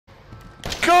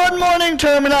Good morning,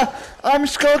 Termina. I'm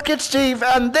Skullkid Steve,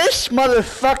 and this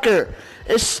motherfucker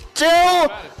is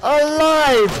still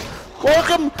alive.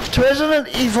 Welcome to Resident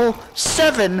Evil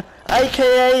 7,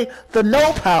 aka the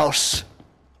Nope House.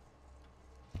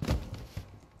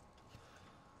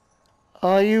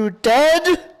 Are you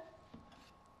dead?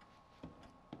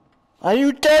 Are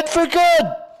you dead for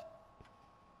good?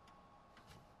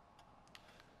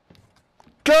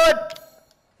 Good.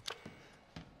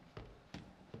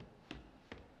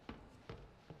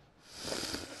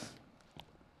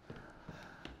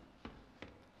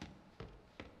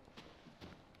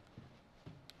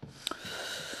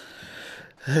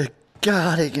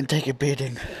 God, he can take a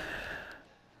beating.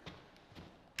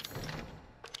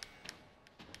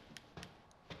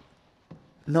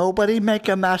 Nobody make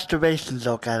a masturbation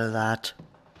joke out of that.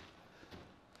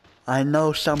 I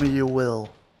know some of you will.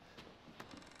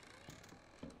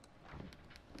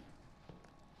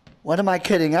 What am I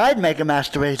kidding? I'd make a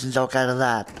masturbation joke out of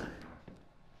that.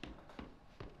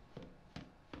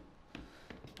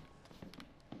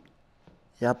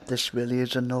 Yep, this really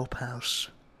is a Nope house.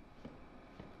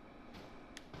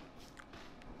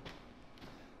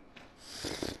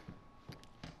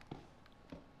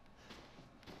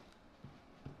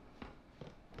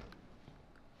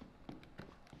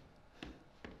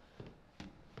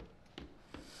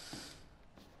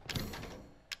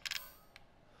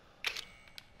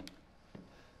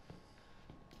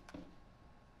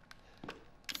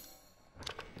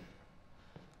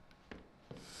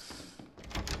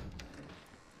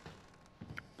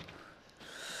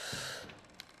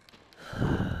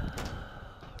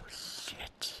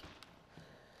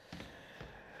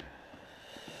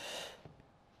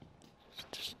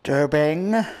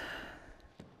 Disturbing.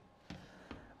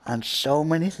 On so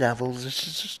many levels, this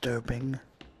is disturbing.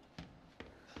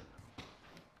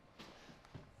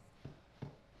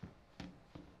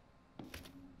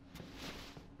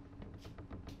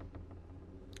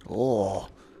 Oh.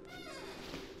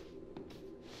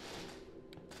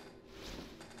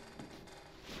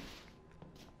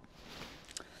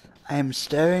 I am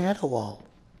staring at a wall.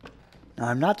 No,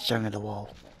 I'm not staring at a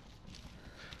wall.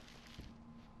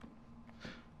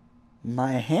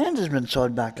 My hand has been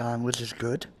sewed back on, which is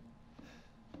good.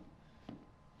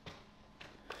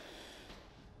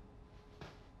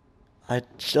 I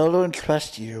still don't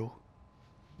trust you.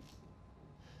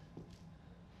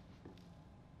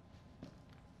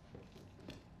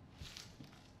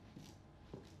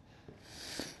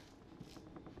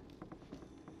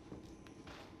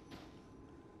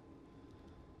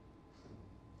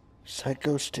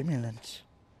 Psychostimulants.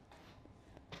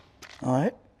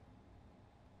 Alright.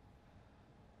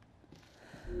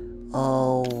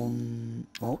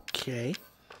 Okay.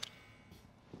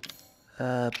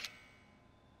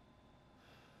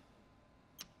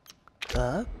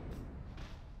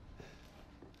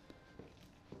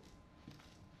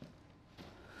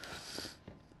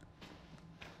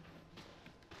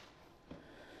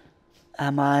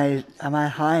 Am I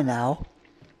high now?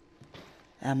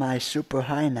 Am I super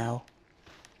high now?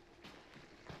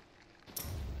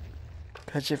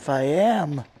 'Cause if I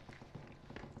am,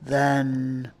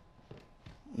 then...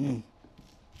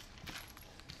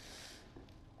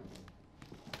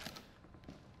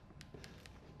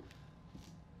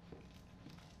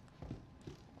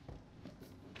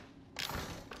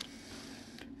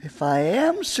 If I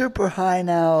am super high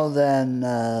now, then,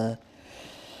 what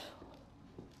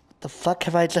the fuck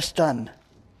have I just done?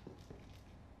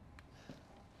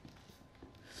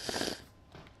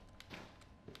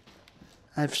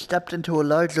 I've stepped into a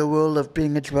larger world of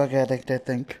being a drug addict, I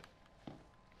think.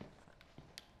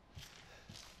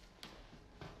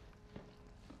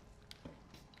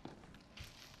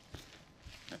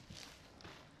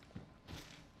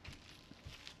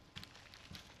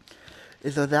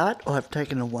 Either that, or I've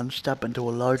taken a one step into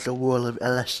a larger world of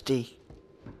LSD.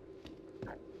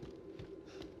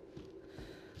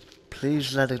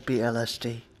 Please let it be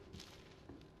LSD.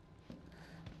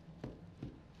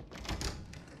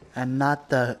 And not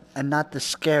the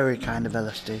scary kind of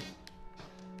LSD.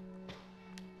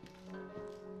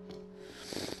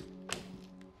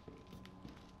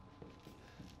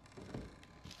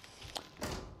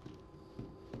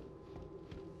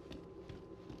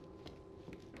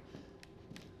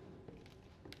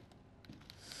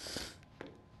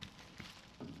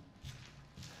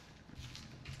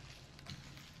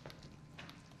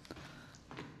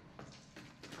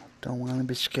 Don't want to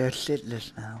be scared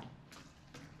shitless now.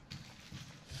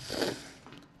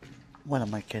 What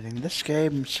am I kidding? This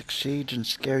game succeeds in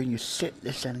scaring you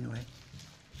shitless anyway.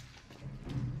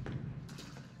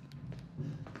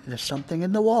 There's something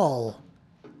in the wall.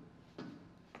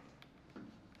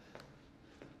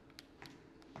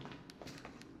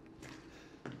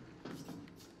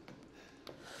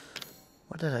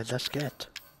 What did I just get?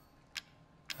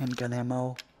 Handgun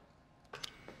ammo.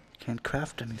 Can't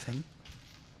craft anything.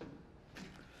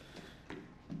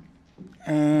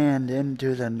 And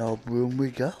into the nope room we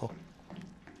go.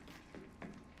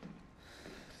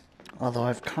 Although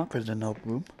I've conquered the nope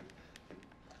room.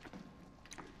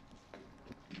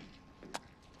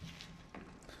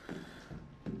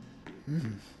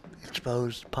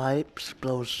 Exposed pipes,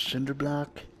 exposed cinder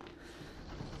block.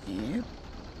 Yep.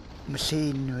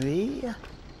 Machinery.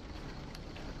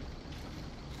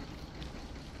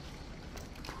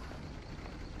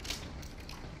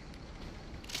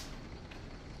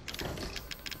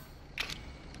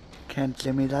 Can't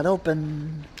let me that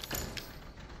open.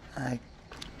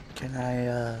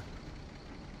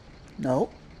 No,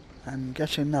 I'm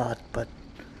guessing not, but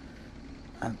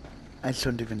I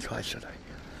shouldn't even try, should I?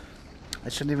 I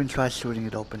shouldn't even try shooting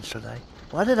it open, should I?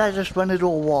 Why did I just run into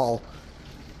a wall?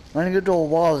 Running into a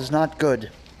wall is not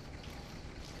good.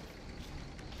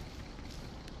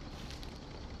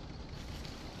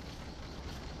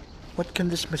 What can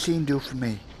this machine do for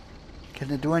me? Can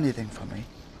it do anything for me?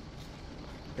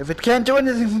 If it can't do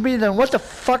anything for me, then what the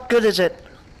fuck good is it?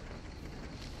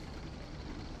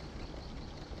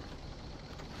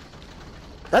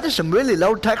 That is some really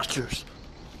low textures.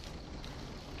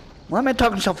 Why am I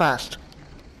talking so fast?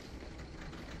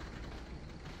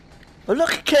 Oh,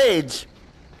 look, a cage.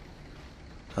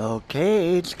 Oh,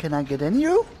 cage, can I get in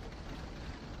you?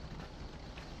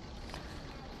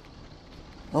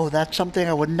 Oh, that's something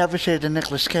I would never say to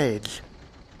Nicolas Cage.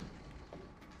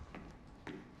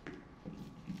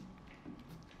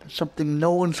 That's something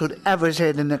no one should ever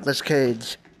say to Nicolas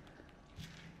Cage.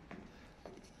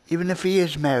 Even if he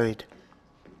is married.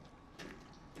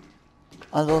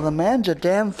 Although the man's a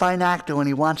damn fine actor when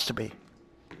he wants to be.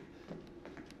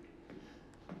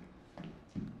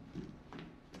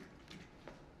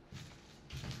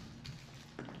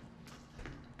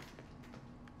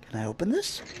 Can I open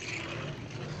this?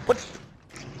 What?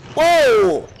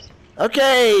 Whoa!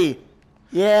 Okay!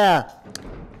 Yeah.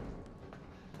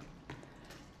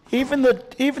 Even the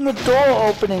door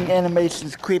opening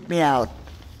animations creep me out.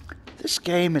 This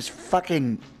game is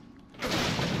fucking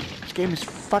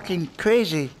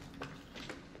crazy.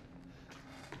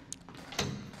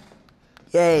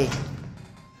 Yay.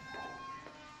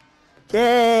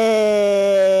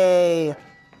 Yay!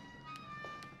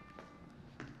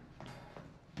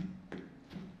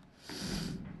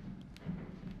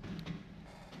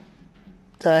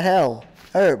 The hell?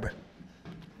 Herb.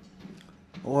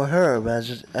 Or herb,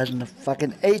 as in the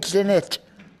fucking H in it.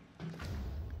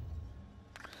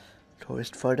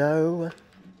 Tourist photo.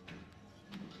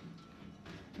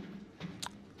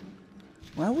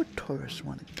 Why would tourists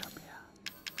want to come here?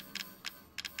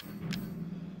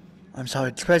 I'm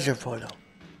sorry, treasure photo.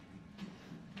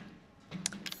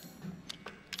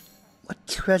 What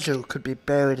treasure could be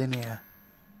buried in here?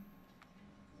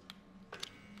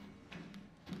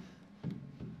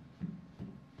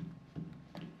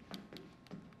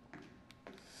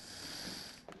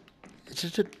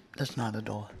 That's not a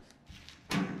door.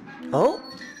 Oh?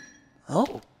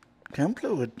 Oh. Chem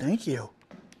fluid, thank you.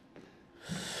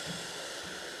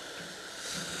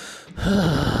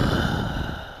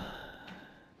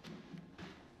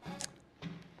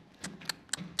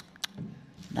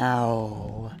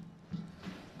 Now,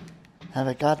 have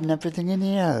I gotten everything in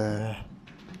here?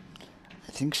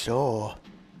 I think so.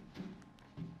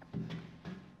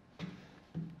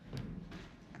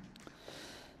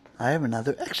 I have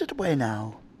another exit way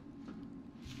now.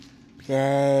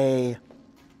 Yay.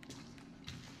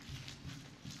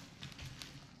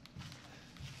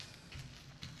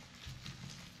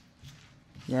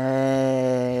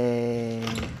 Yay.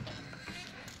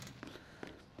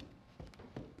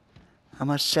 I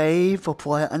must save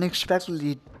before I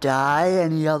unexpectedly die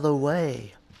any other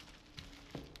way.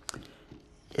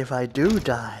 If I do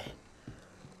die.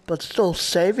 But still,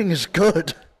 saving is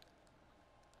good.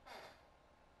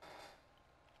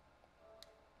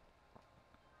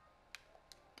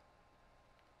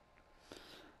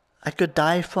 I could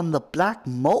die from the black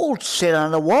mold shit on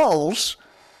the walls.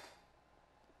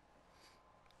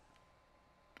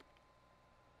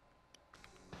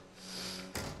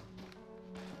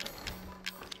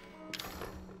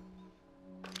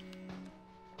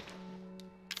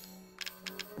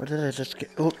 What did I just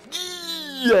get? Oh,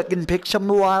 I can pick some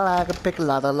more. I can pick a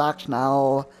lot of locks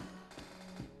now.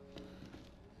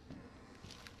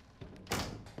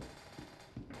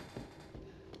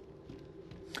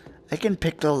 I can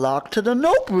pick the lock to the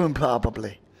nope room,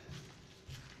 probably.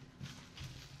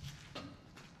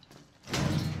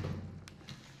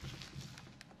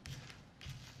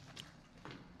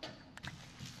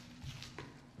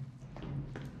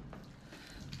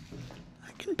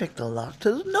 can pick the lock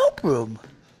to the nope room.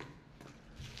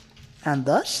 And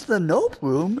thus the nope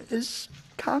room is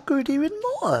conquered even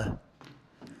more.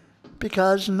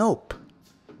 Because nope.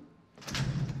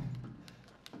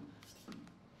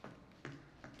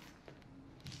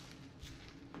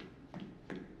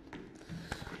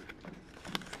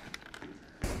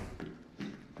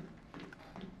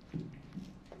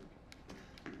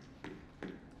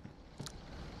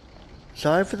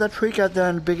 Sorry for that freak out there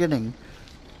in the beginning.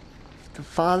 The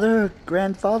father,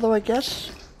 grandfather, I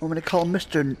guess? I'm gonna call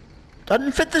Mr.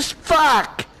 Doesn't fit this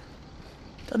fuck!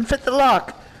 Doesn't fit the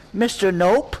lock. Mr.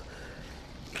 Nope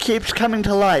keeps coming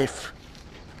to life.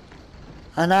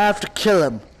 And I have to kill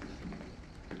him.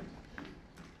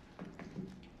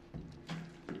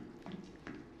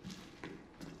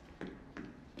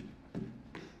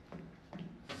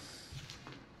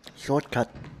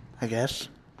 Shortcut, I guess.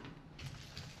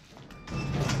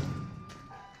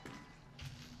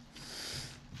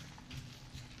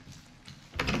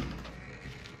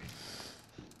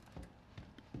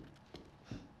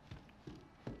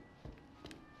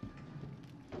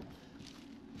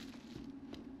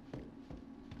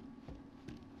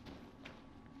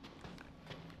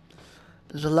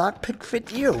 Does a lockpick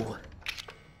fit you?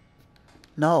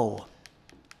 No.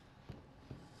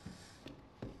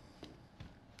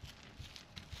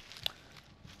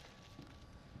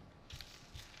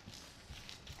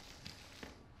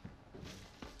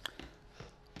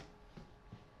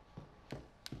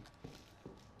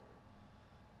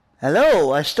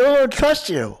 Hello, I still don't trust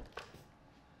you.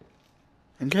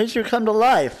 In case you come to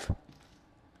life.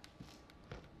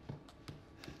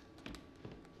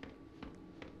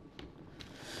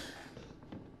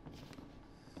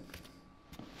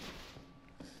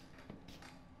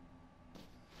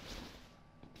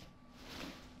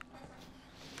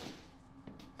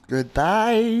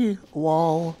 Goodbye,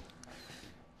 wall.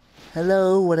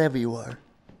 Hello, whatever you are.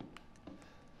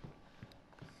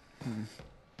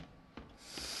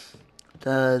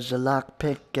 Does a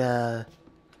lockpick,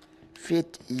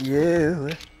 fit you?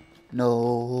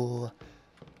 No.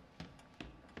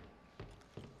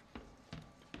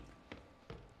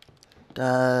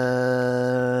 Does...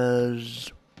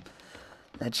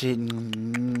 Let's see.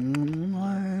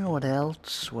 What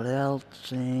else? What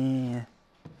else?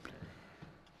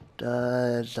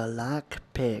 Does the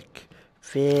lockpick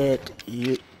fit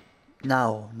you?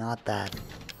 No, not that.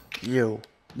 You.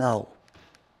 No.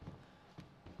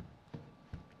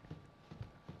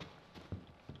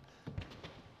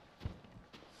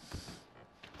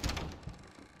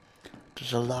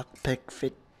 Does a lockpick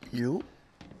fit you?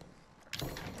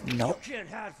 No. You can't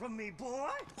hide from me, boy.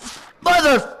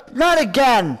 Mother! Not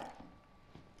again!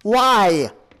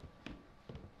 Why?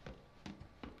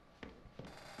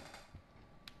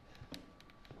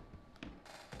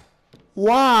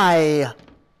 Why?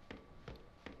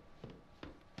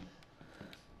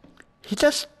 He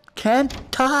just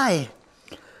can't tie.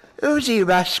 Uzi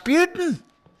Rasputin.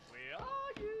 Where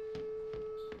are you?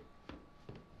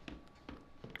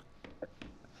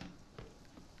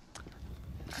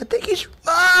 I think he's...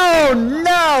 Oh,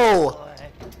 no!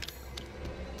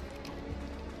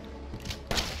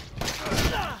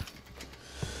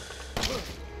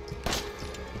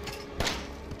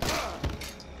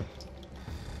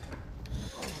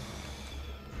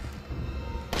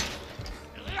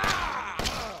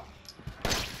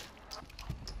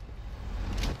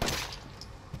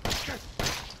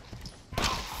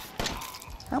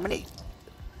 How many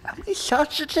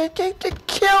shots did it take to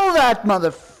kill that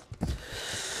mother...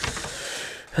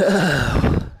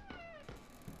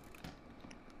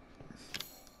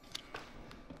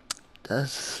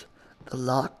 Does the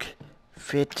lock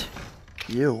fit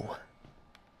you?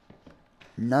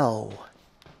 No.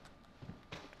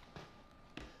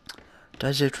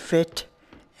 Does it fit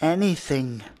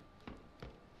anything?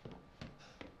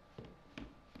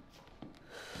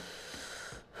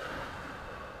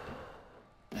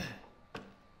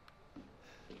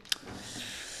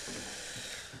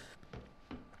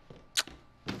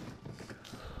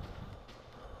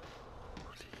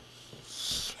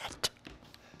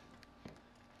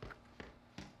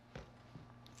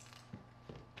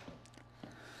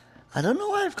 I don't know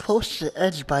why I've close to the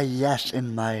edge by yes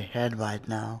in my head right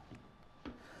now.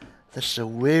 This is the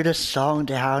weirdest song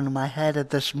to have in my head at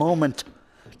this moment.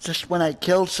 Just when I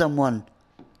killed someone.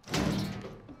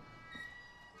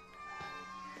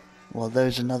 Well,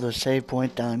 there's another save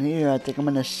point down here. I think I'm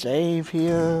gonna save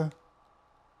here.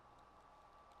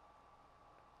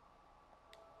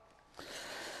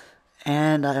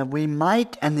 And we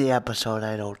might end the episode,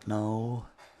 I don't know.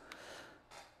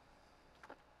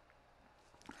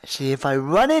 See, if I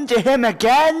run into him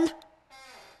again,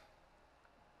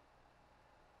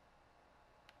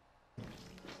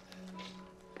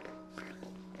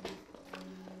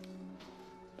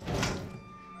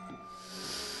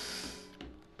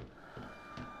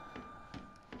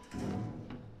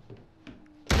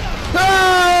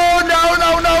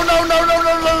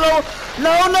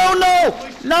 No, no, no!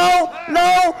 No,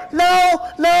 no, no,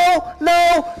 no,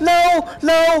 no, no,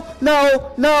 no,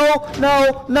 no, no,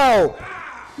 no, no.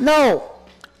 No.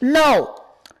 No.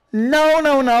 No,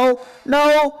 no, no,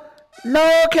 no.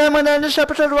 No, okay, I'm gonna end this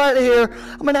episode right here.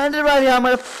 I'm gonna end it right here. I'm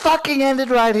gonna fucking end it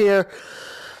right here.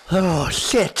 Oh,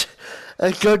 shit.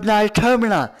 Good night,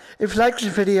 Termina. If you like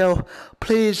this video,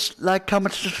 please like,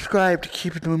 comment, subscribe to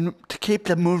keep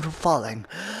the moon from falling.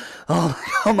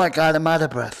 Oh my god, I'm out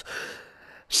of breath.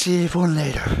 See you everyone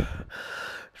later.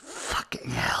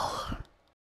 Fucking hell.